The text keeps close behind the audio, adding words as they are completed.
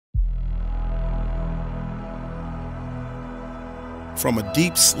From a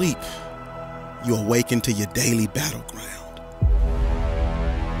deep sleep, you awaken to your daily battleground.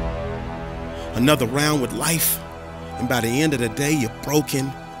 Another round with life, and by the end of the day, you're broken,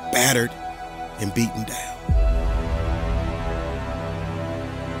 battered, and beaten down.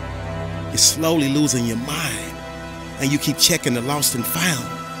 You're slowly losing your mind, and you keep checking the lost and found,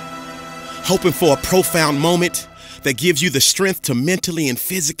 hoping for a profound moment that gives you the strength to mentally and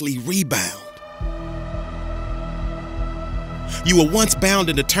physically rebound. You were once bound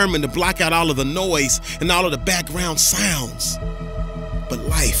and determined to block out all of the noise and all of the background sounds. But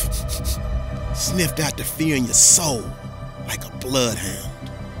life sniffed out the fear in your soul like a bloodhound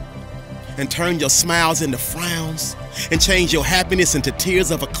and turned your smiles into frowns and changed your happiness into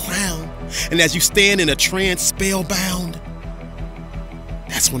tears of a clown. And as you stand in a trance spellbound,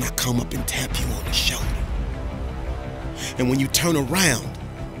 that's when I come up and tap you on the shoulder. And when you turn around,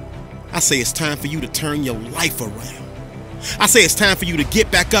 I say it's time for you to turn your life around. I say it's time for you to get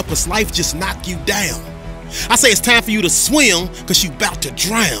back up because life just knocked you down. I say it's time for you to swim because you about to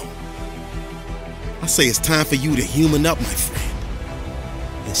drown. I say it's time for you to human up, my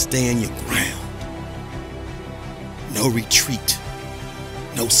friend, and stand your ground. No retreat,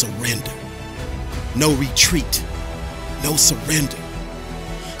 no surrender. No retreat, no surrender.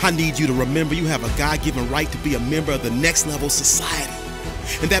 I need you to remember you have a God-given right to be a member of the next level society.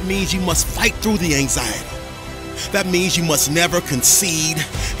 And that means you must fight through the anxiety. That means you must never concede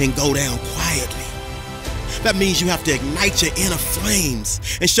and go down quietly. That means you have to ignite your inner flames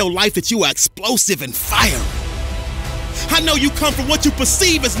and show life that you are explosive and fiery. I know you come from what you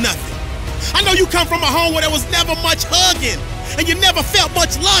perceive as nothing. I know you come from a home where there was never much hugging and you never felt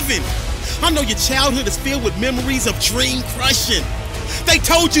much loving. I know your childhood is filled with memories of dream crushing. They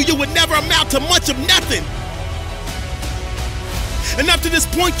told you you would never amount to much of nothing. And up to this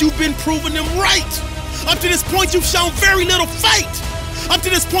point, you've been proving them right. Up to this point, you've shown very little fight. Up to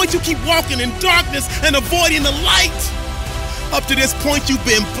this point, you keep walking in darkness and avoiding the light. Up to this point, you've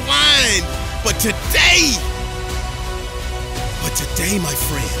been blind. But today, my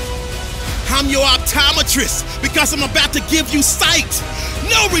friend, I'm your optometrist because I'm about to give you sight.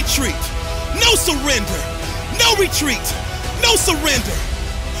 No retreat, no surrender, no retreat, no surrender.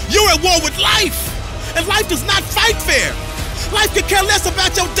 You're at war with life, and life does not fight fair. Life could care less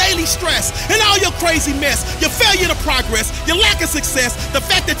about your daily stress and all your crazy mess, your failure to progress, your lack of success, the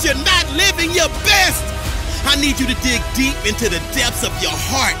fact that you're not living your best. I need you to dig deep into the depths of your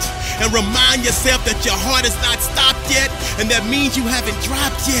heart and remind yourself that your heart has not stopped yet, and that means you haven't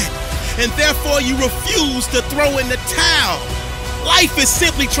dropped yet, and therefore you refuse to throw in the towel. Life is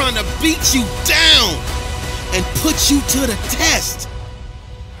simply trying to beat you down and put you to the test.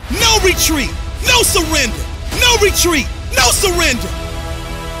 No retreat, no surrender, no retreat, no surrender.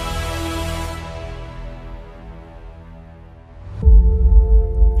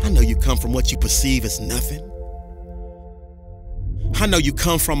 I know you come from what you perceive as nothing. I know you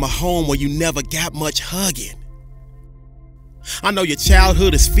come from a home where you never got much hugging. I know your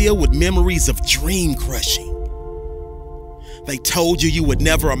childhood is filled with memories of dream crushing. They told you you would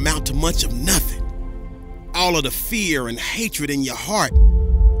never amount to much of nothing. All of the fear and hatred in your heart,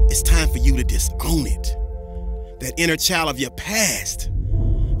 it's time for you to disown it. That inner child of your past,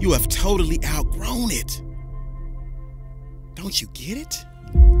 you have totally outgrown it. Don't you get it?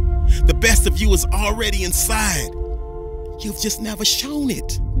 The best of you is already inside. You've just never shown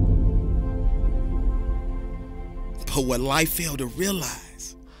it. But what life failed to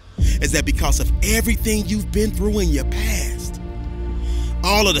realize is that because of everything you've been through in your past,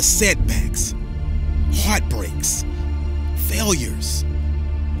 all of the setbacks, heartbreaks, failures,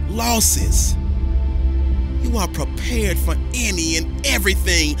 losses, you are prepared for any and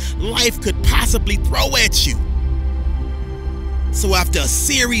everything life could possibly throw at you. So after a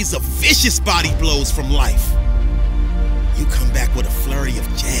series of vicious body blows from life, you come back with a flurry of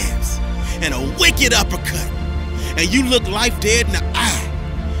jabs and a wicked uppercut, and you look life dead in the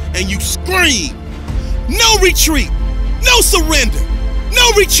eye, and you scream, no retreat, no surrender,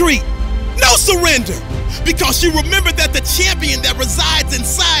 no retreat, no surrender. Because you remember that the champion that resides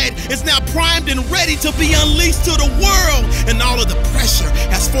inside is now primed and ready to be unleashed to the world. And all of the pressure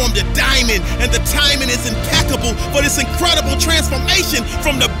has formed a diamond, and the timing is impeccable for this incredible transformation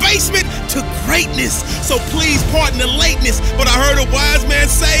from the basement to greatness. So please pardon the lateness, but I heard a wise man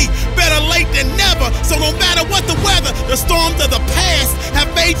say, better late than never. So no matter what the weather, the storms of the past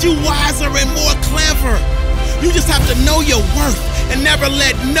have made you wiser and more clever. You just have to know your worth and never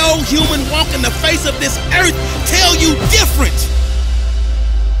let no human walk in the face of this earth tell you different.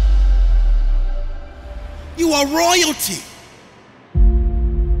 You are royalty.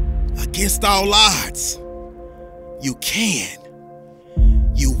 Against all odds, you can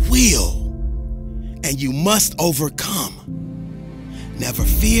will, and you must overcome. Never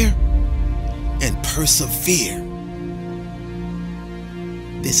fear and persevere.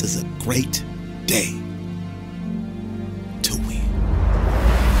 This is a great day.